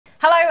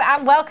Hello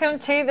and welcome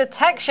to the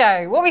Tech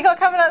Show. What have we got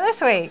coming up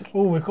this week?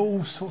 Oh, we've got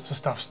all sorts of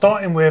stuff,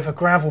 starting with a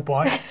gravel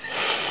bike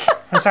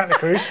from Santa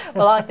Cruz.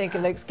 Well, I think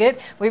it looks good.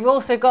 We've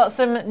also got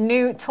some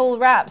new tool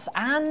wraps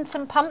and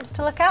some pumps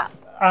to look at.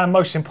 And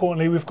most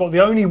importantly, we've got the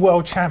only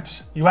world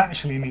champs you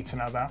actually need to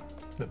know about,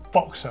 the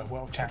BoXXer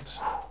World Champs.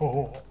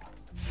 Oh.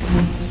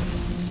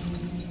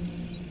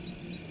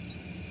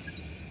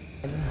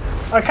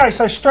 Okay,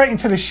 so straight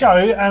into the show,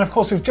 and of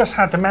course we've just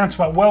had the Mountain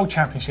Bike World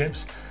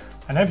Championships,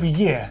 and every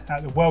year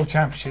at the World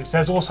Championships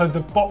there's also the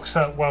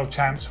BoXXer World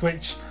Champs,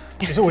 which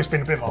has always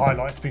been a bit of a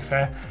highlight, to be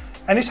fair.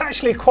 And it's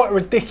actually quite a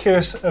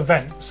ridiculous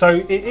event. So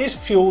it is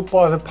fueled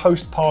by the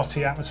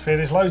post-party atmosphere.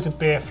 There's loads of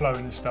beer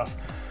flowing and stuff.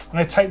 And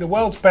they take the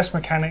world's best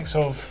mechanics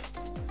of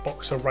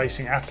BoXXer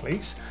racing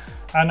athletes,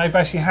 and they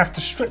basically have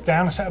to strip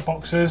down a set of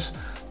boxers.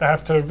 They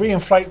have to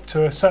re-inflate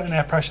to a certain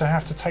air pressure. They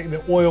have to take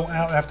the oil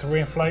out. They have to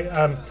re-inflate,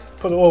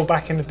 put the oil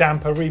back in the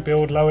damper,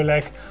 rebuild lower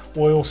leg,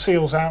 oil,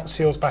 seals out,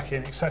 seals back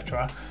in,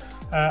 etc.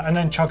 And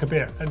then chug a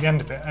beer at the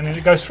end of it. And then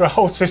it goes through a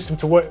whole system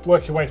to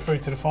work your way through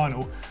to the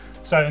final.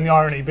 So, and the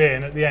irony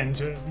being, at the end,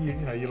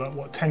 you're like,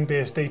 what, 10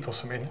 beers deep or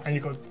something, and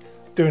you've got to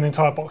do an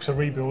entire BoXXer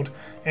rebuild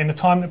in the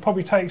time that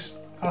probably takes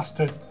us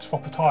to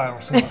swap a tyre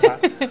or something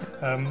like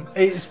that.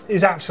 It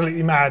is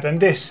absolutely mad, and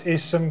this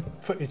is some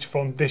footage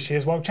from this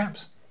year's World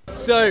Champs.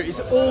 So it's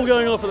all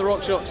going off at the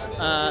RockShox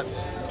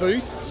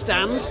booth,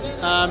 stand.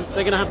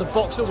 They're going to have the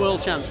BoXXer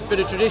World Champs. It's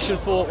been a tradition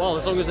for, well,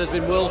 as long as there's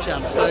been World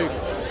Champs. So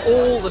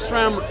all the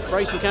SRAM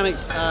race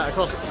mechanics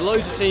across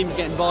loads of teams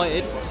get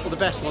invited, for the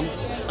best ones,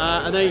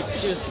 and they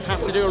just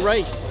have to do a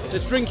race.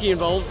 There's drinking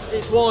involved.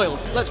 It's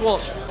wild. Let's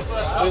watch.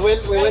 We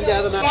went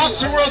down the mountain.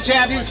 BoXXer World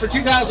Champions for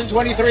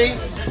 2023.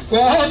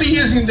 We'll all be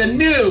using the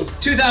new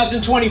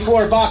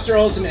 2024 BoXXer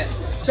Ultimate.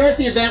 Start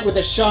the event with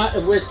a shot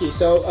of whiskey.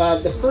 So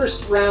the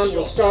first round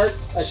will start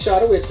a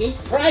shot of whiskey.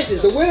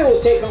 Prizes, the winner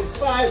will take home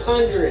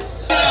 $500.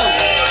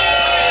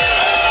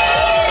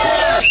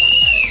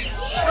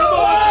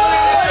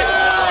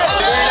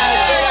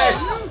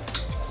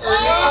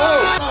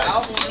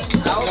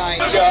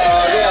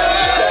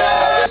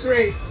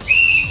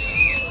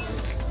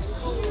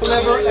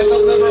 That's a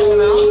liberal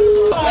amount.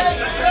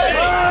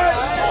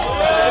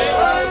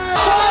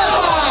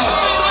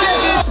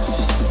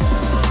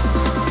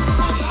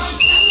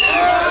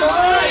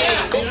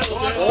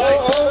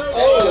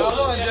 Come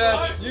on,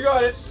 Jeff. You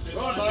got it.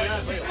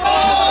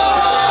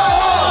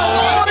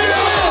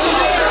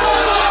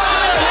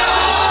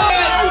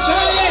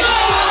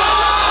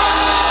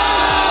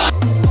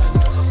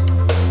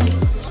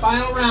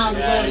 Final round.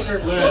 Let's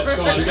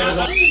go.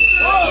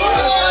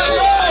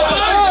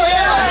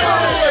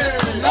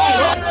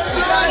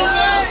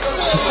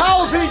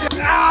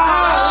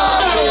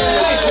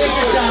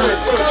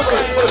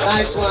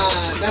 Nice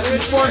one. That's some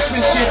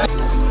sportsmanship.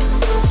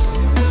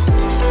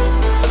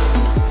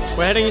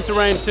 We're heading into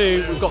round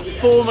two. We've got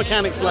 4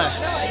 mechanics left.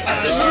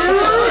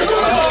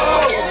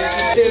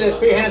 Do this.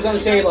 Put your hands on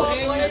the table.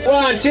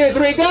 1, 2,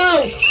 3,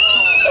 go!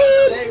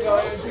 There you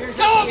go.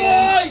 Go,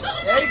 boys!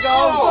 There you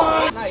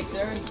go. Nice,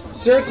 Aaron.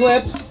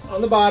 Circlip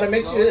on the bottom.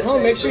 Make sure you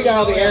got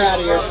all the air out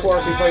of your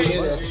fork before you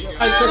do this.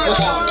 Nice circlip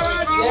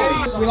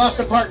out. We lost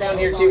the part down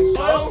here too.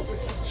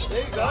 There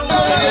you go.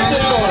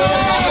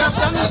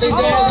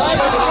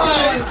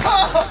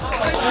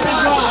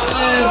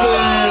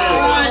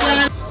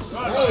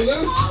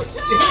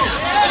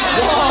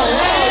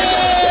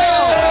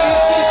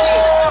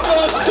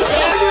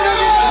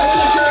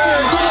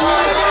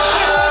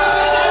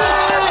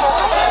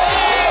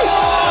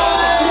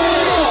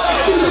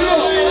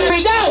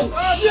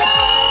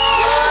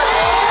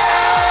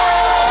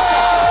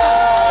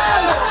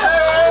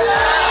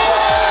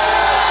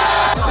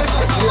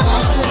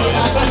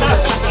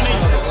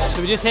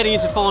 Just heading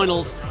into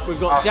finals. We've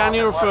got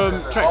Daniel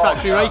from Trek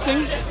Factory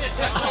Racing.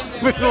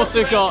 We've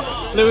also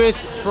got Lewis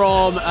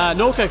from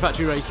Norco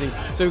Factory Racing.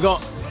 So we've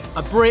got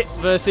a Brit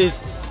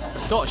versus a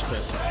Scottish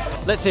person.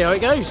 Let's see how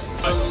it goes.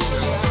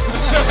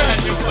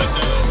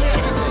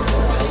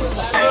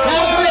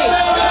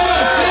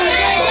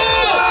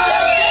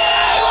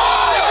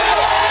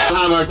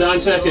 Hammer, Dan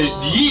seconds.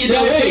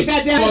 Take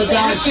that down to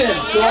action.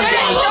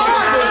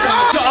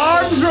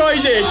 Arms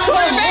riding.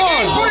 Come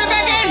on. Put it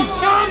back in.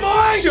 Come on.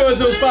 Show us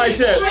those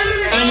biceps.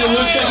 And it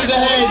looks like he's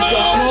ahead. He's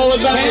got small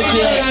advantage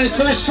here. On his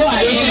first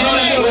try. This is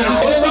right here.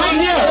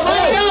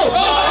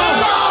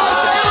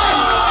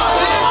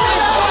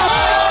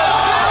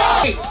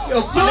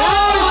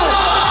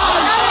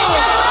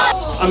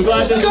 I'm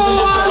glad this is the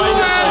right place.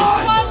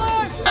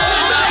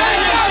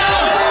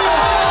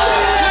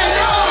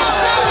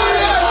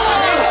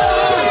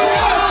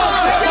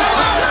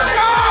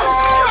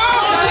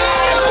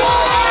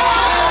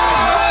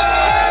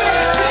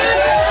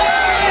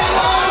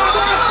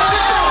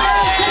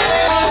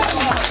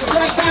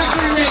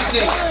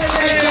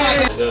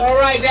 All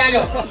right,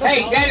 Daniel.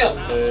 Hey, Daniel.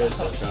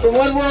 From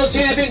one world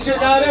champion to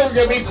another, we're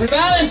going to be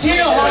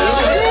Valentino.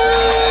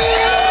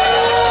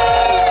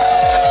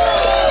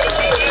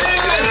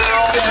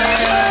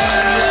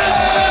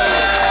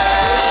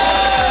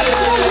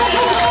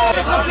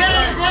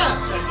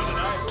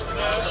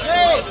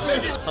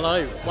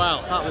 Hello.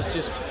 Wow, that was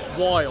just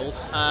wild.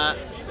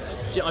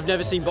 I've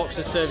never seen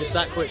BoXXers service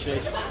that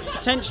quickly.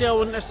 Potentially I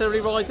wouldn't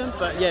necessarily ride them,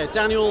 but yeah,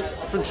 Daniel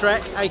from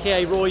Trek,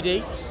 aka Roy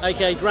D,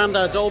 aka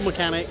Grandad's old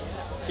mechanic,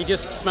 he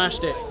just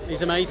smashed it.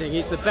 He's amazing.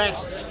 He's the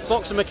best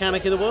BoXXer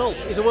mechanic in the world.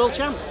 He's a world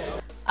champ.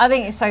 I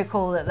think it's so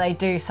cool that they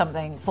do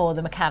something for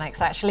the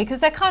mechanics, actually, because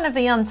they're kind of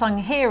the unsung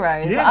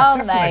heroes, Yeah,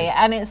 aren't definitely. they?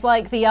 And it's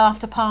like the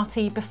after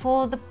party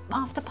before the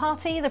after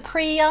party, the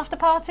pre-after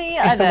party.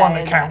 It's the one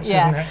that counts,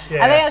 isn't it?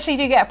 Yeah. And they actually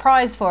do get a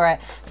prize for it.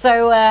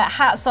 So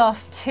hats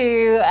off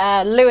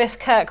to Lewis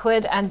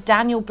Kirkwood and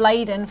Daniel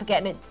Bladen for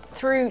getting it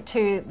through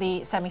to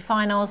the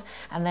semi-finals,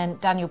 and then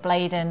Daniel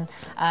Bladen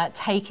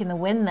taking the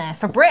win there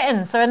for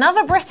Britain. So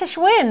another British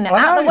win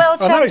at the World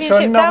Championship so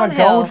another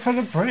downhill. gold for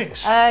the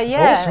Brits.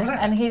 Yeah, awesome, isn't it?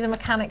 and he's a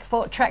mechanic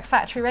for Trek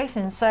Factory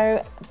Racing.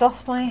 So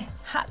doff my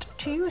hat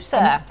to you,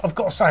 sir. I've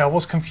got to say, I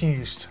was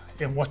confused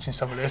in watching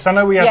some of this. I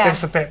know we had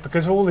this a bit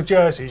because of all the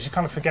jerseys. You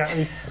kind of forget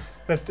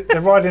they're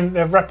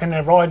repping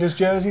their riders'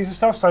 jerseys and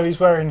stuff. So he's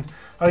wearing,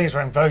 I think he's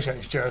wearing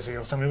Vojek's jersey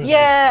or something. Wasn't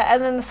Yeah,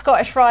 and then the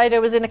Scottish rider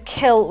was in a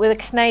kilt with a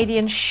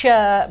Canadian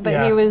shirt,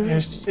 but he was.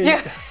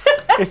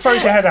 It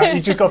throws your head out.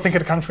 You just got to think of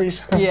the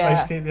countries, Yeah.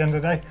 basically, at the end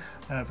of the day.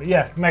 But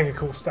yeah, mega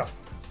cool stuff.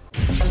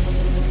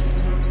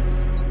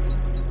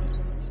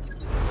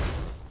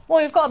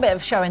 Well, we've got a bit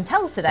of show and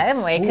tell today,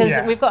 haven't we? Ooh, Because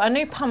yeah. we've got a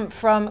new pump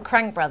from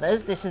Crank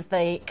Brothers. This is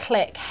the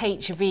Click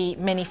HV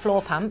mini floor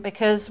pump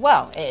because,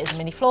 well, it is a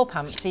mini floor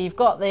pump. So you've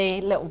got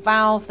the little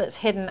valve that's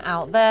hidden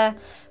out there,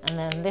 and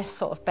then this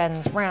sort of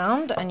bends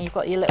round, and you've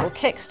got your little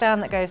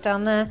kickstand that goes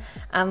down there.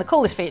 And the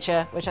coolest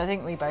feature, which I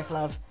think we both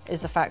love,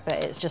 is the fact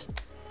that it's just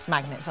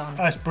magnets on.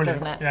 That's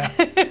brilliant, doesn't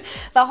it? yeah.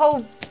 The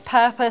whole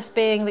purpose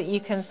being that you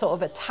can sort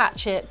of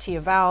attach it to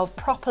your valve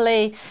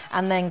properly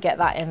and then get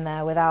that in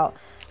there without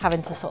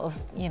having to sort of,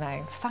 you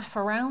know, faff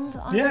around,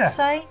 I would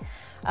say.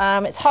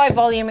 It's high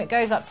volume, it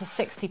goes up to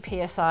 60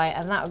 PSI,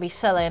 and that would be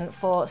selling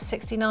for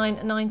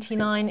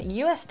 $69.99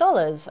 US,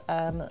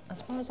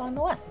 as far as I'm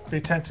aware. Be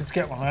tempted to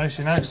get one of those,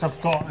 you know, because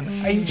I've got an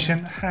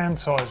ancient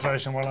hand-sized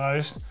version of one of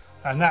those,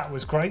 and that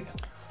was great.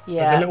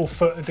 Yeah. But the little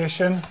foot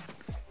edition,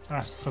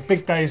 that's for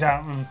big days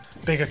out and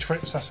bigger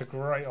trips, that's a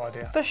great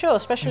idea. For sure,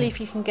 especially if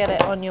you can get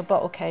it on your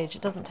bottle cage.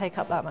 It doesn't take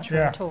up that much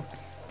room at all.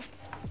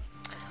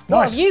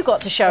 What have you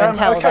got to show and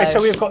tell Okay, those?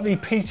 so we've got the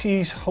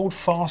PT's Hold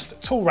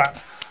Fast tool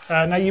wrap.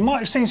 Now you might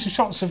have seen some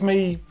shots of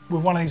me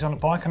with one of these on a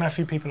bike. I know a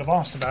few people have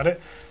asked about it.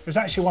 It was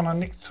actually one I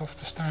nicked off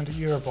the stand at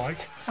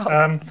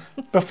Eurobike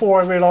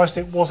before I realised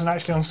it wasn't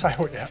actually on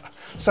sale yet.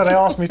 So they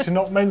asked me to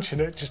not mention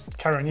it, just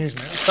carry on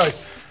using it. So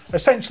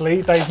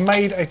essentially they've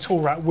made a tool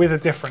wrap with a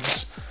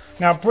difference.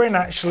 Now Bryn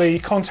actually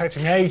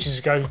contacted me ages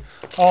ago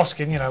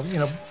asking, you know,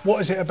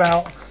 what is it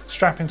about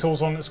strapping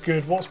tools on that's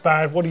good? What's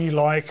bad? What do you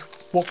like?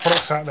 What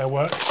products out there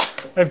work?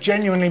 They've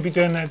genuinely been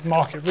doing their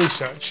market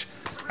research,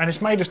 and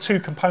it's made of two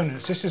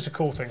components. This is a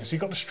cool thing. So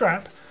you've got the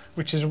strap,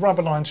 which is a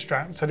rubber lined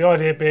strap. So the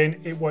idea being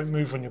it won't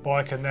move on your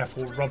bike and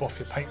therefore rub off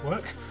your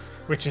paintwork,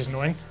 which is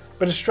annoying.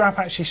 But the strap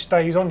actually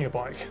stays on your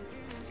bike,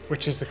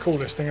 which is the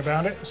coolest thing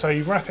about it. So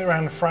you wrap it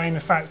around the frame. In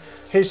fact,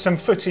 here's some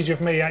footage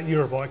of me at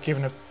Eurobike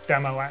giving a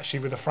demo actually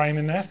with a frame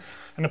in there.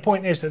 And the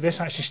point is that this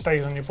actually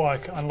stays on your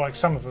bike, unlike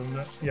some of them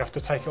that you have to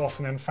take it off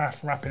and then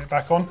faff wrapping it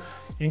back on.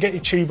 You can get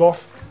your tube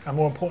off, and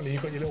more importantly,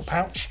 you've got your little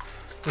pouch,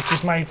 which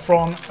is made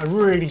from a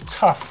really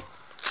tough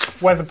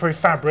weatherproof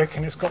fabric,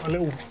 and it's got a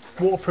little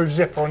waterproof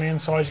zipper on the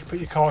inside. You can put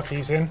your car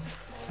keys in, and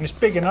it's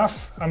big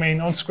enough. I mean,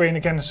 on screen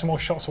again, there's some more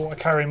shots of what I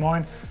carry in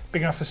mine.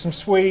 Big enough for some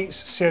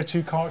sweets,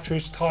 CO2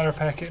 cartridge, tyre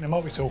repair kit, and a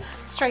multi-tool.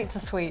 Straight to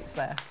sweets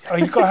there. Oh,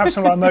 you've got to have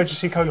some like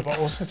emergency cola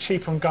bottles. The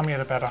cheaper and gummier,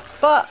 the better.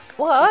 But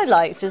what I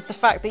liked is the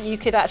fact that you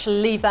could actually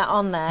leave that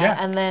on there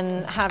and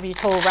then have your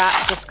tool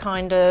wrap just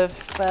kind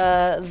of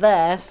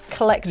there,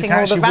 collecting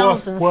all the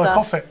valves and work stuff.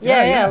 Off it.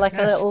 Yeah, like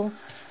a little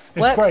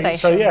workstation. Great.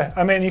 So yeah,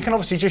 I mean, you can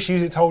obviously just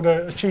use it to hold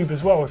a tube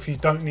as well if you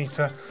don't need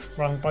to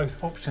run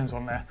both options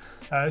on there.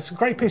 It's a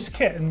great piece of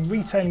kit and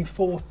retailing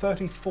for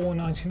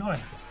 $34.99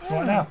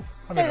 right now.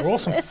 I think they're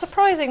awesome. It's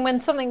surprising when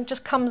something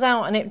just comes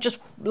out and it just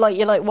like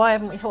you're like, why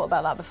haven't we thought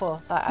about that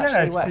before? That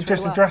actually works. It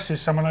just really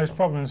addresses some of those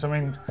problems. I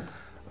mean,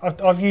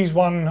 I've used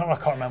one, I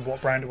can't remember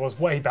what brand it was,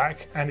 way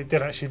back, and it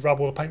did actually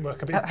rub all the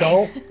paintwork a bit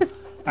dull,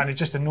 and it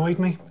just annoyed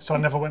me, so I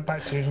never went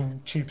back to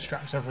using tube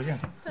straps ever again.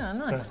 Oh,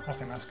 nice. So I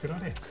think that's a good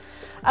idea.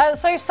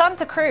 So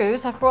Santa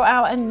Cruz have brought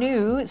out a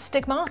new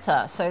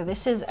Stigmata. So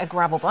this is a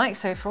gravel bike.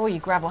 So for all you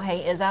gravel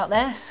haters out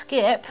there,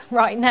 skip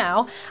right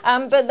now.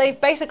 But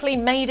they've basically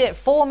made it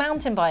for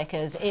mountain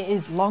bikers. It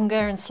is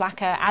longer and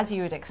slacker as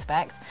you would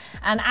expect.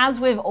 And as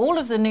with all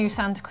of the new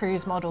Santa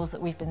Cruz models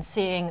that we've been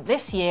seeing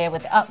this year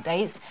with the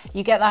updates,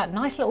 you get that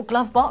nice little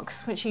glove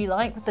box, which you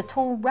like with the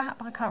tool wrap.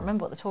 I can't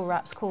remember what the tool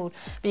wrap's called,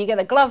 but you get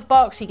the glove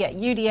box box, you get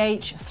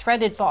UDH,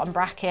 threaded bottom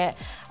bracket,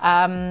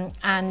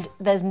 and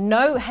there's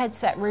no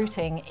headset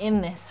routing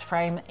in this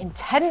frame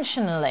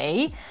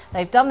intentionally.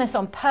 They've done this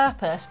on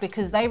purpose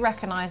because they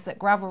recognize that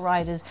gravel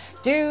riders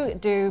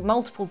do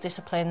multiple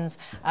disciplines.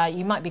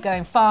 You might be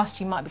going fast,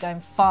 you might be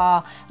going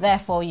far,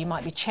 therefore you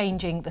might be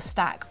changing the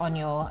stack on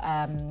your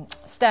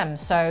stem.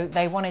 So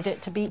they wanted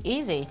it to be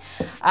easy.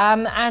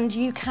 And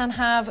you can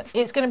have,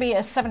 it's going to be a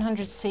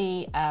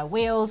 700C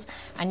wheels,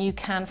 and you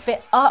can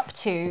fit up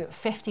to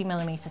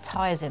 50mm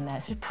tires in there.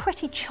 So it's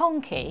pretty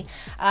chunky.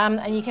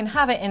 And you can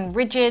have it in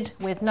rigid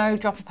with no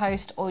dropper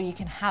post, or you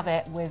can have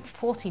it with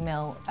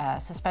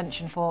 40mm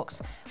suspension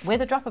forks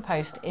with a dropper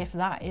post if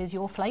that is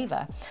your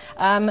flavor.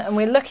 And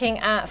we're looking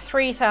at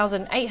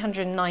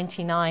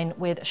 3,899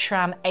 with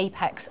SRAM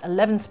Apex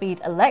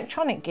 11-speed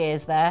electronic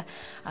gears there,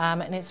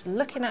 and it's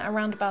looking at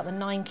around about the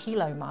 9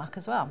 kilo mark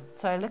as well.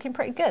 So looking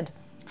pretty good.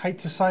 Hate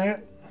to say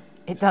it.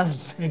 It does.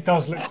 It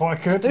does look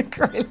quite good. Look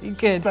really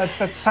good.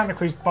 That Santa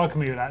Cruz bugged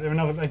me with that.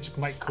 They just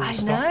make cool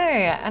stuff. I know,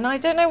 and I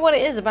don't know what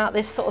it is about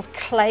this sort of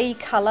clay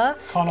colour.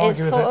 Can't argue with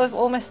it. It's sort of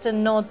almost a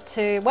nod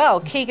to,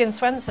 well, Keegan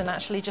Swenson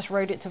actually just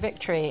rode it to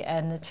victory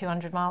in the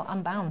 200-mile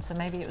Unbound, so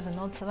maybe it was a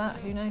nod to that,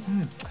 who knows.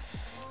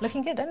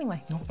 Looking good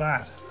anyway. Not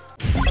bad.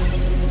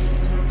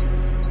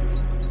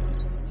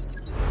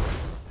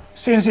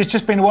 Since it's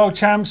just been the World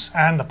Champs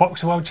and the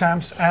BoXXer World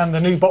Champs and the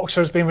new BoXXer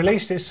has been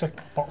released, it's a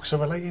BoXXer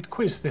related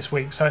quiz this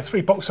week. So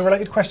 3 BoXXer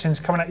related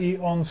questions coming at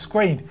you on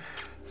screen.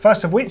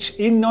 First of which,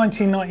 in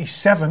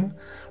 1997,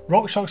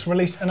 RockShox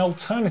released an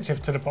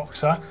alternative to the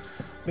BoXXer.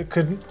 The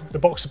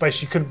BoXXer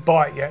basically couldn't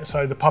buy it yet,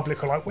 so the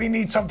public were like, we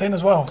need something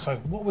as well. So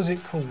what was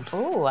it called?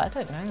 Oh, I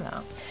don't know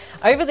that.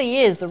 Over the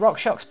years, the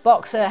RockShox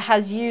BoXXer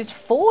has used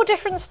 4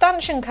 different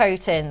stanchion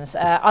coatings,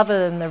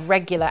 other than the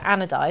regular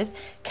anodized.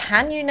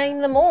 Can you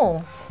name them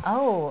all?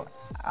 Oh,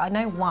 I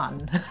know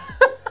one.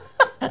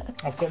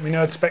 I've got my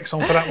nerd specs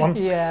on for that one.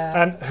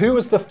 Yeah. And who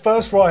was the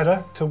first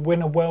rider to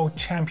win a world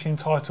champion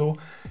title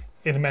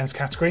in the men's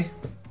category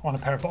on a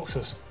pair of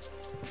BoXXers?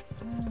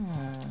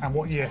 And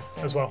what year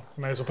as well?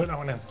 May as well put that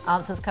one in.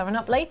 Answers coming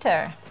up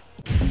later.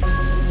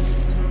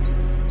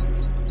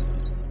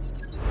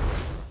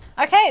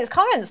 Okay, it's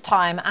comments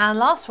time, and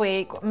last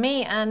week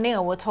me and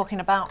Neil were talking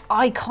about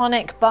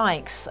iconic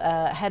bikes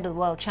ahead of the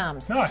World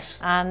Champs.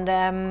 Nice.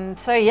 And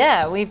so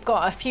yeah, we've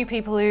got a few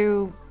people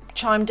who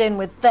chimed in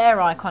with their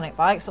iconic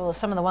bikes, or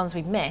some of the ones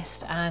we've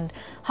missed, and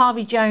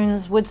Harvey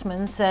Jones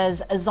Woodsman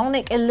says a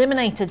Zonic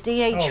Eliminator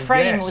DH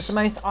frame was the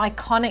most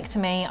iconic to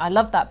me. I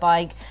love that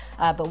bike,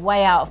 but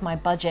way out of my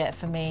budget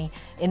for me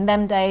in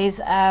them days.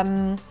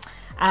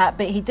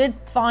 But he did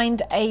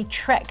find a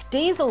Trek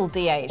Diesel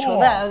DH.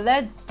 Well,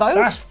 they're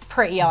both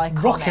pretty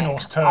iconic. Rocking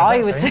horse turd,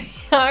 I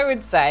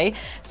would say.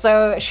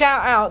 So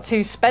shout out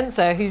to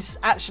Spencer, who's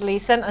actually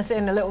sent us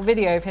in a little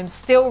video of him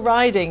still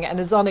riding an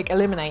Zonic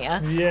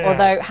Eliminator,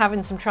 although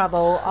having some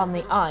trouble on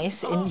the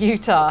ice in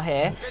Utah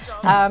here.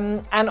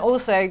 And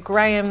also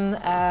Graham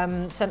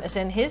sent us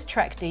in his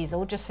Trek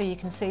Diesel, just so you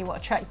can see what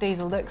a Trek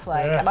Diesel looks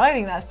like. And I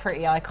think that's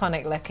pretty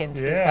iconic looking,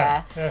 to be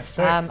fair.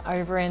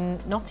 Over in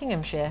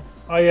Nottinghamshire.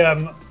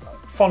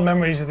 Fond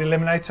memories of the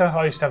Eliminator.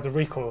 I used to have the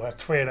Recoil. I had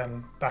 3 of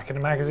them back in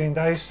the magazine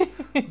days.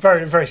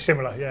 Very, very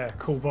similar. Yeah,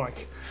 cool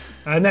bike.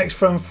 Next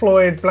from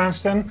Floyd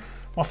Blanston.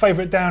 My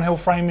favourite downhill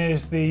frame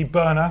is the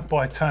Burner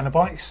by Turner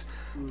Bikes.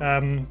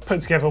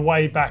 Put together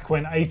way back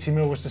when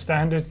 80mm was the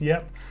standard.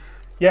 Yep.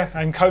 Yeah,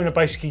 and Kona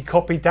basically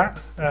copied that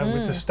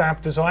with the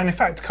stab design. In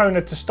fact,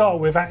 Kona, to start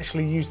with,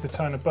 actually used the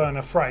Turner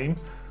Burner frame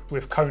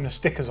with Kona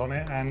stickers on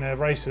it, and their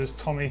racers,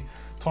 Tommy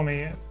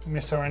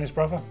Misser and his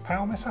brother,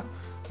 Pal Misser.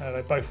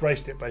 They both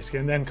raced it basically,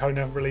 and then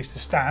Kona released the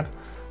Stab,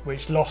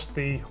 which lost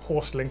the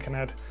horse link and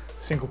had a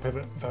single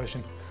pivot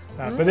version.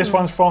 But this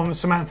one's from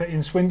Samantha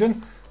in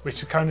Swindon,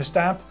 which is Kona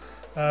Stab.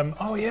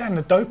 Oh yeah, and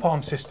the dope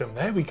arm system.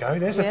 There we go.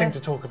 There's a thing to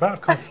talk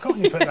about. I've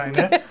forgotten you put that in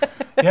there.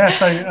 Yeah.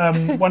 So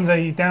one of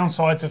the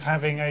downsides of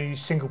having a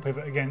single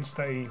pivot against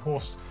a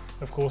horse,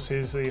 of course,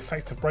 is the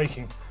effect of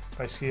braking,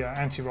 basically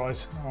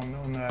anti-rise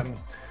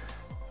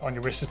on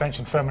your rear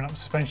suspension, firming up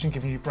suspension,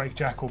 giving you brake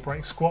jack or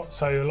brake squat.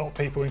 So a lot of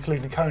people,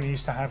 including Kona,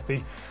 used to have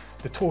the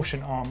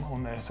torsion arm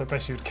on there. So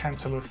basically, you'd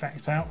cancel the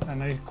effects out,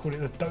 and they called it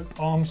the dope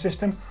arm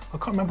system. I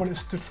can't remember what it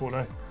stood for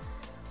though.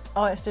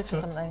 Oh, it stood for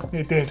something.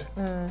 It did.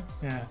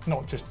 Yeah,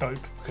 not just dope,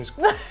 because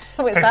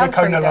well,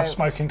 Kona love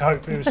smoking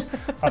dope. It was,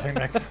 I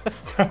think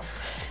they.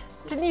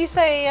 Didn't you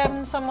say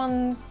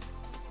someone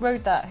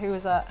rode that? Who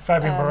was that?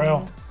 Fabian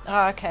Burrell.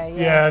 Oh, okay,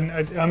 yeah. Yeah,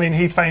 and I mean,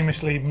 he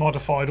famously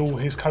modified all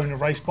his Kona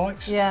race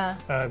bikes. Yeah.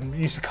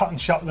 He used to cut and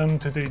shut them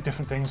to do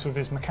different things with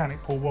his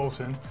mechanic, Paul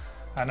Walton.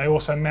 And they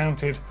also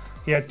mounted,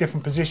 he had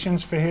different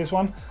positions for his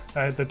one,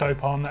 the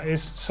dope arm that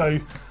is. So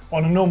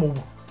on a normal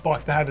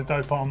bike that had a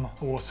dope arm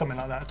or something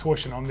like that, a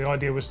torsion arm, the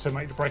idea was to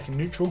make the braking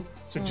neutral,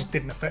 so it just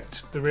didn't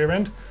affect the rear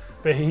end.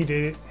 But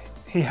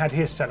he had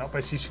his setup,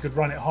 basically you could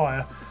run it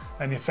higher,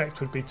 and the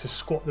effect would be to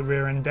squat the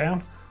rear end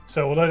down.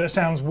 So although that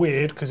sounds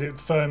weird because it would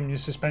firm your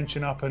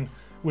suspension up and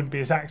wouldn't be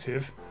as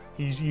active,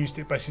 he used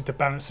it basically to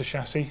balance the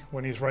chassis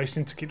when he was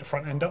racing to keep the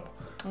front end up.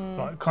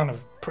 Like kind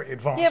of pretty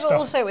advanced stuff. Yeah, but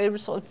also it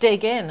would sort of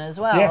dig in as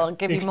well, Yeah, and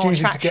give you you could more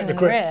use it to traction get in the the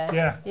grip,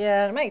 rear.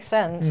 yeah. It makes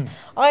sense.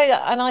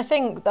 I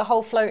think the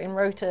whole floating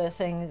rotor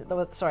thing,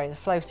 the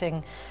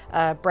floating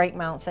brake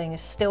mount thing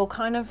is still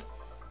kind of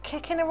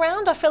kicking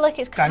around. I feel like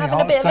it's Danny having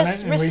a bit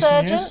Hart's of a done it in recent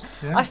resurgence. years,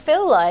 yeah. I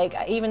feel like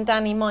even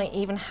Danny might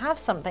even have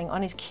something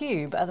on his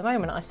cube at the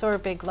moment. I saw a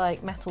big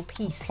like metal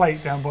piece.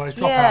 Plate down by his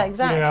dropout. Yeah,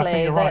 exactly. Yeah, I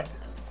think you're right.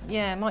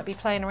 Yeah, might be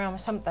playing around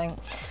with something.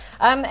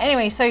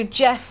 Anyway, so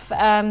Jeff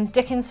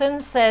Dickinson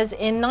says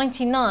in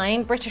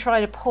 '99, British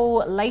rider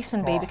Paul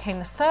Lasonby became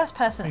the first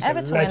person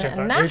ever to win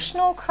a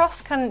national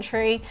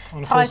cross-country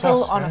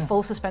title on a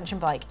full suspension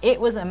bike. It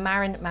was a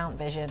Marin Mount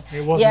Vision.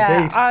 It was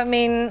indeed. I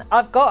mean,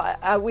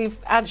 we've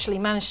actually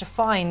managed to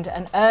find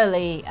an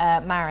early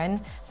Marin,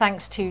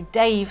 thanks to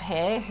Dave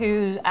here,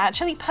 who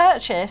actually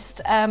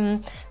purchased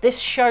this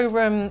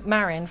showroom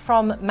Marin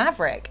from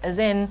Maverick, as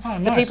in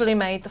the people who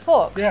made the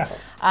forks. Yeah.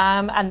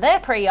 And they're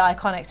pretty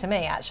iconic to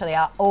me, actually.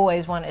 I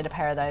always wanted a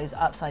pair of those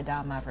upside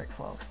down Maverick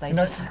forks. They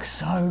just look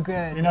so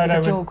good. You know, with they the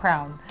were dual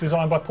crown.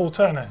 Designed by Paul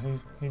Turner,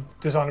 who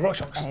designed the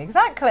RockShox.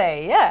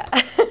 Exactly, yeah.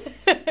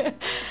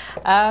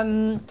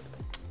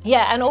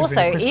 Yeah, and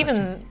also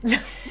even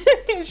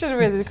it should have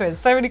been the quiz.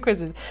 So many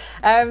quizzes,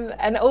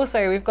 and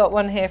also we've got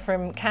one here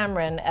from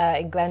Cameron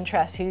in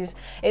Glentress,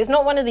 it's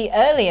not one of the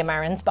earlier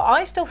Marins, but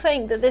I still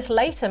think that this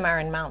later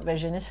Marin Mount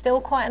Vision is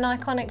still quite an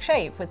iconic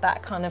shape with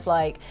that kind of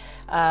like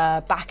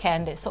back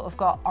end. It's sort of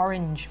got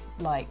orange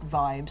like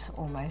vibes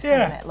almost,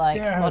 isn't it?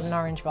 Like modern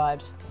orange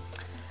vibes.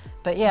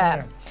 But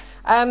yeah.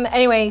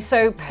 Anyway,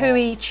 so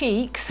Pooey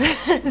Cheeks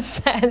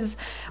says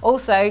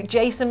also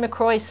Jason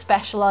McCroy's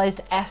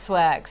Specialized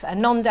S-Works, a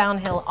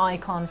non-downhill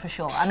icon for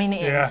sure. I mean,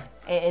 it is.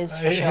 It is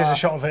for sure. Here's a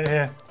shot of it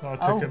here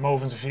that I took at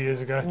Malvern's a few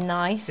years ago.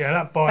 Nice. Yeah,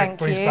 that bike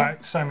brings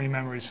back so many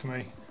memories for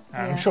me.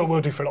 I'm sure it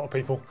will do for a lot of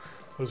people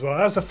as well.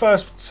 That was the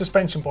first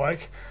suspension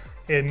bike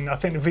in, I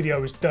think the video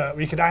was dirt,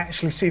 where you could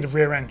actually see the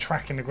rear end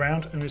tracking the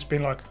ground, and it's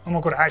been like, oh my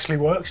God, it actually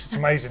works. It's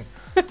amazing.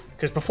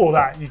 Because before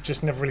that, you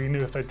just never really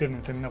knew if they did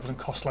anything other than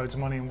cost loads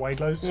of money and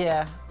weighed loads.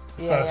 Yeah. It's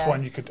the first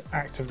one you could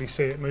actively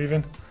see it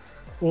moving.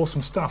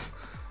 Awesome stuff.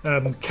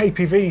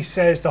 KPV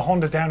says the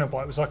Honda downhill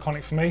bike was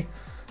iconic for me,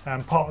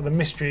 part of the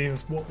mystery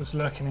of what was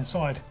lurking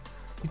inside.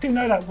 You do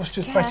know that was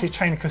just basically a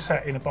chain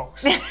cassette in a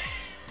box. It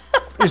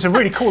was a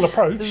really cool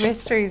approach. The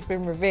mystery's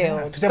been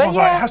revealed. Because everyone's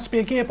like, it has to be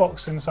a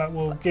gearbox, and it's like,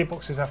 well,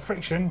 gearboxes have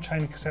friction,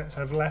 chain cassettes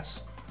have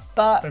less.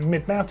 But they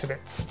mid-mounted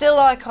it. Still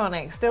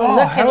iconic, still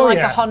looking like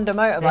a Honda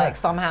motorbike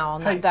somehow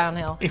on that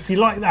downhill. If you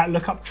like that,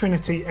 look up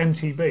Trinity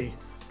MTB.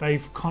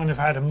 They've kind of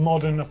had a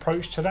modern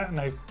approach to that, and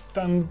they've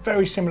done a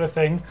very similar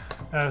thing.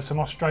 Some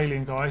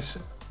Australian guys,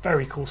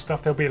 very cool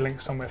stuff. There'll be a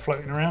link somewhere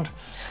floating around.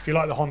 If you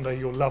like the Honda,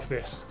 you'll love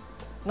this.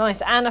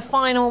 Nice, and a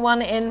final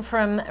one in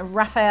from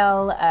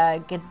Raphael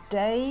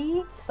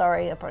G'day,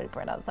 sorry, I probably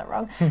pronounced that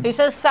wrong, who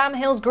says Sam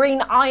Hill's green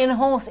Iron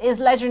Horse is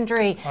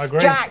legendary. I agree.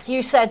 Jack,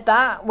 you said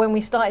that when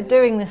we started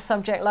doing this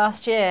subject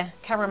last year.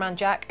 Cameraman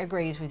Jack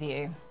agrees with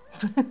you.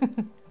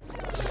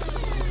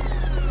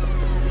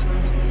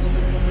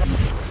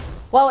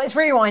 Well, it's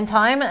rewind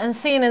time, and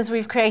seeing as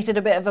we've created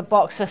a bit of a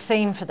BoXXer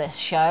theme for this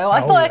show,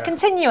 I thought I'd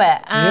continue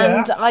it,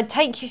 and I'd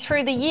take you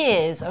through the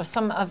years of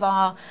some of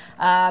our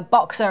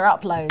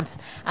BoXXer uploads.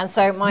 And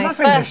so my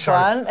first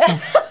one,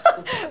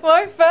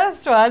 my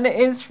first one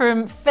is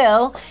from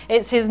Phil.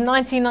 It's his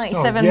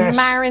 1997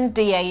 Marin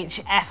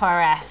DH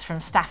FRS from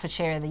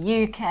Staffordshire in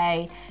the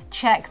UK.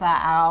 Check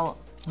that out.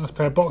 Nice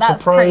pair of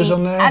BoXXer Pros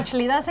on there.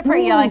 Actually, that's a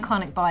pretty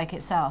iconic bike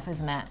itself,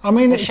 isn't it? I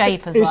mean, the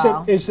shape as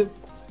well.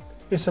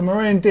 It's a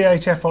Marin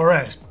DH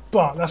FRS,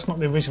 but that's not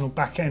the original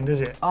back end, is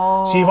it?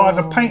 Oh. So you've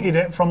either painted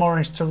it from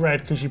orange to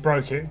red because you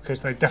broke it,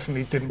 because they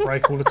definitely didn't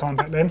break all the time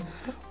back then,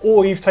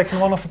 or you've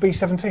taken one off a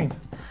B17.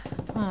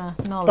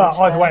 But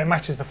either way, it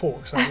matches the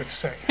fork, so it looks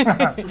sick.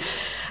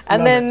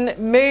 And then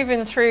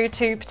moving through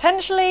to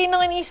potentially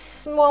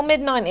 90s, well,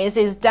 mid-90s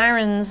is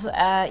Darren's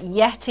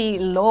Yeti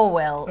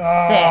Lawwell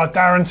 6.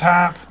 Darren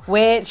Tapp.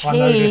 Which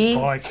he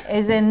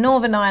is in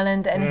Northern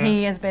Ireland, and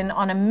he has been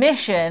on a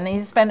mission.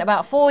 He's spent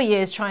about 4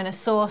 years trying to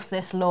source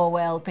this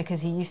Lawwell because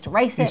he used to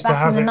race it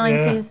back in the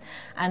 90s,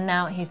 and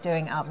now he's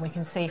doing it up. And we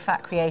can see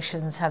Fat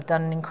Creations have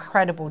done an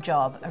incredible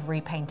job of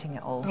repainting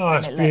it all. Oh,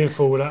 it's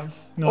beautiful with that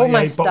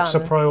 98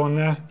 BoXXer Pro on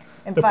there.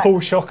 The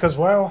pull shock as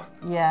well.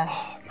 Yeah.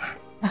 Oh,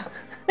 man.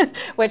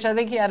 Which I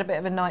think he had a bit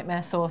of a nightmare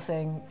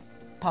sourcing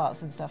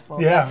parts and stuff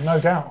for. Yeah, no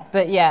doubt.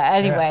 But yeah,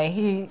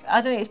 anyway,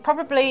 I don't know, it's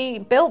probably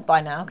built by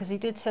now, because he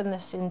did send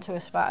this in to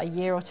us about a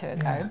year or two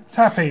ago. Yeah.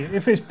 Tappy,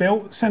 if it's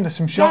built, send us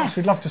some shots.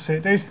 We'd love to see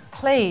it, dude.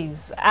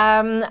 Please.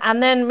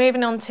 And then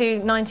moving on to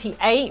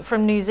 98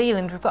 from New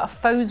Zealand, we've got a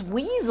Foes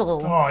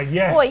Weasel. Oh,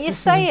 yes. What are you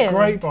saying? This is a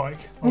great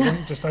bike. I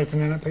wasn't just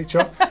opening that picture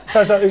up.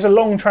 So it was a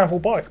long travel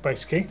bike,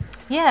 basically.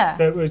 Yeah.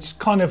 That was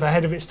kind of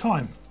ahead of its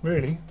time,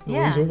 really. The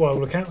Weasel, by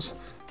all accounts.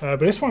 But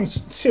this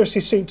one's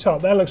seriously souped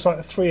up. That looks like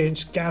a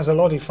 3-inch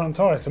Gazzalotti front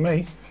tyre to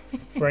me,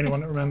 for anyone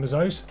that remembers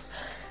those.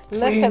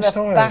 Look at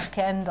the back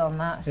end on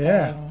that thing.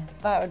 Yeah.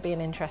 That would be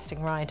an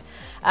interesting ride.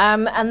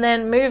 And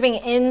then moving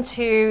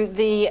into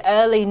the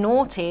early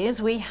noughties,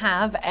 we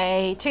have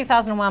a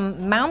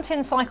 2001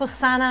 Mountain Cycle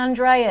San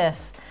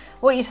Andreas.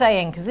 What are you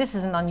saying? Because this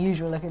is an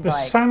unusual looking bike. The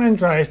San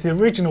Andreas, the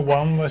original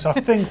one, was I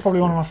think probably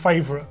one of my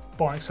favourite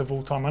bikes of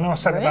all time. I know I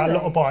said about a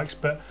lot of bikes,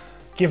 but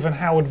given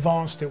how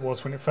advanced it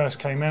was when it first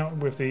came out,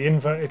 with the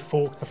inverted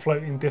fork, the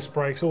floating disc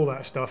brakes, all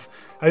that stuff.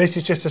 And this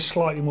is just a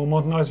slightly more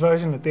modernised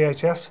version of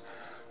DHS.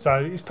 So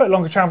you've put a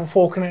longer travel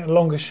fork in it, a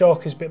longer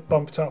shock, is a bit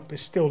bumped up.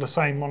 It's still the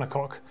same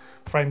monocoque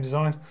frame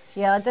design.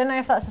 Yeah, I don't know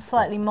if that's a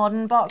slightly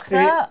modern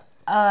BoXXer.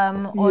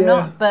 Or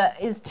not, but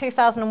is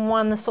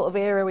 2001 the sort of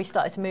era we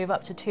started to move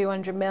up to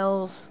 200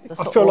 mils?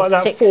 I feel like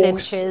that 6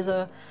 inches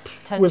or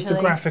potentially. With the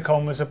graphic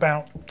on was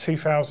about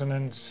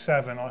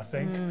 2007, I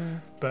think.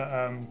 But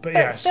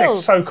yeah, still,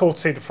 so cool to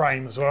see the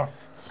frame as well.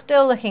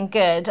 Still looking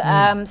good.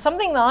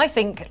 Something that I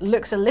think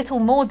looks a little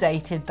more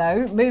dated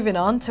though, moving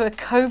on to a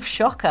Cove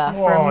Shocker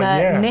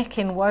from Nick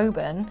in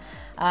Woburn.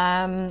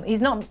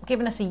 He's not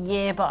given us a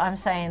year, but I'm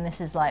saying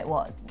this is like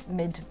what,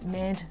 mid,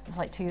 it's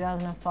like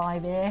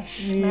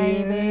 2005-ish,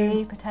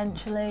 maybe,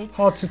 potentially.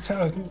 Hard to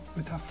tell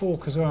with that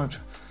fork as well.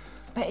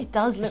 But it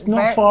does look. It's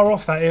not far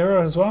off that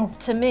era as well.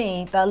 To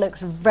me, that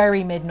looks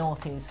very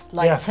mid-noughties.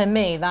 Like to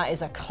me, that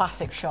is a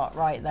classic shot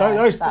right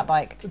there. That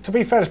bike. To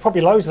be fair, there's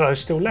probably loads of those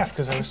still left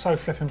because they were so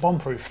flipping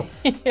bomb-proof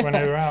when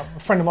they were out. A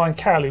friend of mine,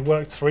 Cal, who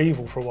worked for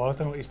Evil for a while. I don't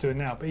know what he's doing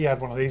now, but he had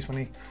one of these when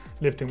he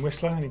lived in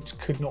Whistler, and he just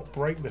could not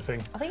break the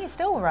thing. I think he's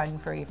still riding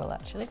for Evil,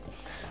 actually.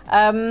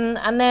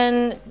 And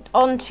then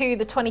on to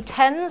the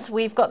 2010s,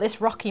 we've got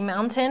this Rocky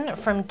Mountain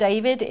from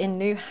David in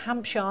New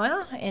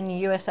Hampshire in the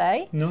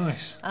USA.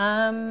 Nice.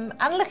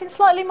 And looking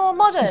slightly more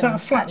modern. Is that a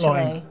flat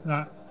line?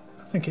 I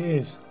think it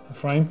is, the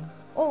frame.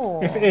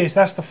 Oh. If it is,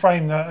 that's the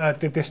frame that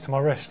did this to my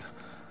wrist.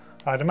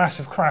 I had a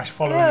massive crash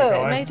following the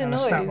guy, and I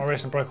snapped my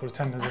wrist and broke all the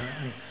tendons in it,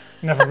 and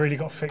never really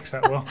got fixed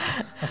that well.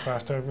 That's why I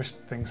have to wrist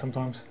things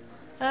sometimes.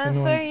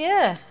 So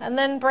yeah, and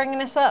then bringing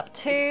us up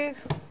to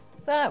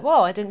that.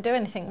 Well, I didn't do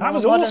anything more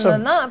was modern awesome.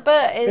 than that,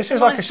 but it's this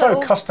is like a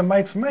show custom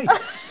made for me.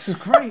 This is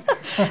great.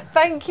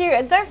 Thank you,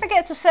 and don't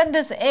forget to send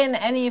us in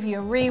any of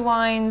your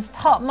rewinds,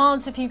 top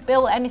mods if you've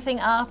built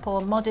anything up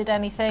or modded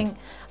anything,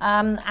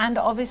 and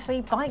obviously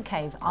Bike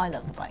Cave. I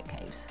love the Bike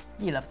Caves.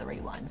 You love the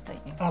rewinds,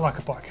 don't you? I like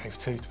a Bike Cave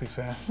too, to be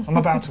fair. I'm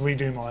about to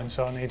redo mine,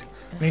 so I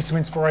need some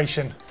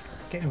inspiration.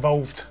 Get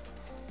involved.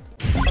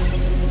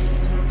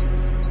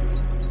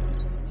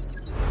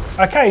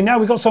 Okay, now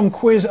we've got some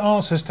quiz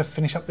answers to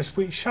finish up this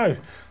week's show.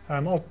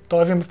 I'll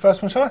dive in with the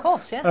first one, shall I? Of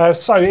course, yeah.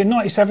 So in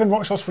 '97,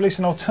 RockShox released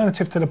an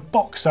alternative to the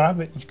BoXXer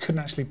that you couldn't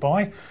actually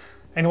buy.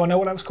 Anyone know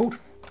what that was called?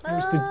 It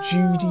was the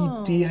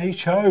Judy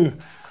DHO,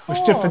 which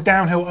stood for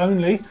downhill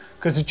only,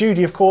 because the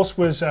Judy, of course,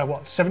 was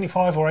what,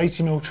 75 or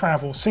 80 mil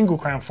travel, single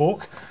crown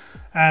fork.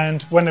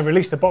 And when they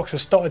released the BoXXer,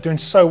 started doing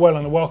so well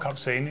on the World Cup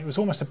scene, it was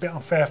almost a bit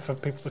unfair for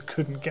people that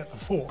couldn't get the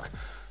fork.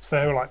 So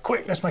they were like,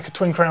 quick, let's make a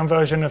twin crown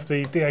version of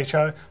the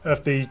DHO,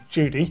 of the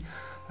Judy.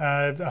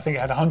 I think it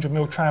had 100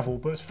 mil travel,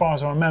 but as far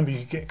as I remember, you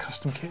could get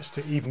custom kits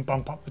to even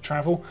bump up the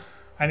travel.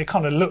 And it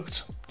kind of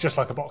looked just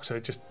like a BoXXer,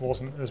 it just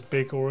wasn't as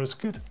big or as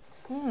good.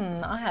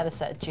 I had a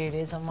set of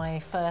Judys on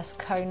my first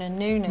Kona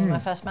Nunu, my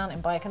first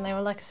mountain bike, and they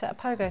were like a set of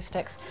pogo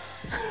sticks.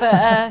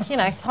 But, you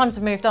know, times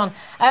have moved on.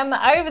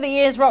 Over the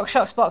years,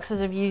 RockShox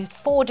BoXXers have used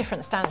 4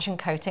 different stanchion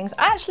coatings.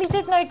 I actually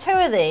did know 2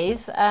 of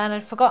these, and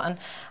I'd forgotten.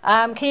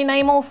 Can you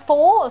name all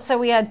 4? So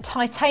we had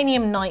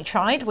titanium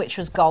nitride, which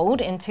was gold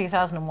in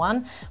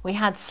 2001. We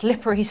had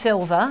slippery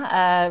silver,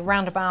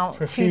 round about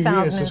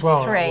 2003. As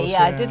well,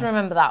 yeah, I did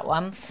remember that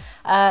one.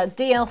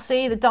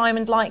 DLC, the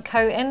diamond light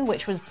coating,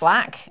 which was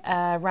black,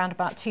 around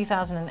about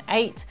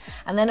 2008,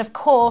 and then of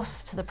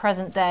course to the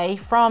present day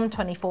from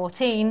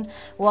 2014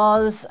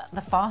 was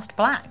the fast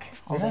black.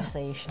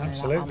 Obviously, you should know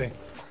absolutely.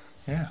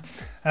 Yeah.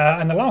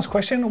 And the last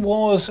question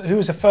was, who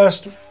was the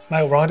first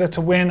male rider to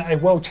win a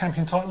world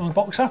champion title on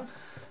BoXXer?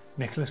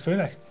 Nicolas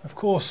Foulet, of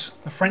course,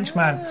 the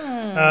Frenchman,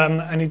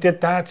 and he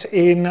did that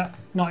in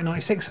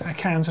 1996 at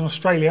Cairns in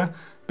Australia,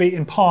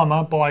 beating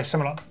Palmer by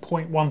something like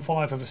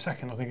 0.15 of a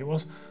second, I think it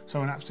was.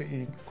 Something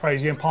absolutely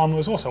crazy. And Palmer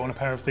was also on a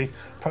pair of the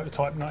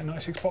prototype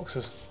 1996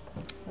 BoXXers.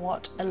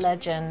 What a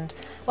legend.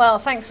 Well,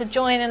 thanks for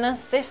joining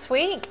us this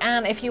week,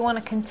 and if you want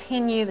to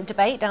continue the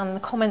debate down in the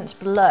comments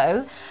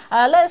below,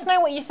 let us know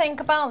what you think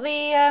about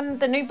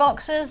the new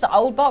BoXXers, the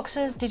old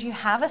BoXXers. Did you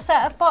have a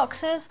set of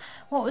BoXXers?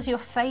 What was your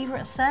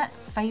favourite set?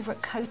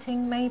 Favourite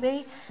coating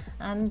maybe?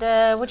 And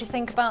what do you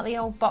think about the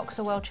old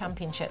BoXXer World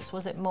Championships?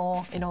 Was it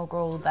more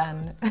inaugural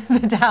than the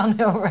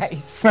downhill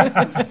race?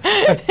 Yeah,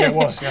 it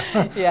was,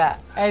 yeah. Yeah,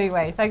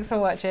 anyway, thanks for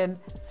watching.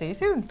 See you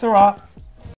soon. Ta-ra.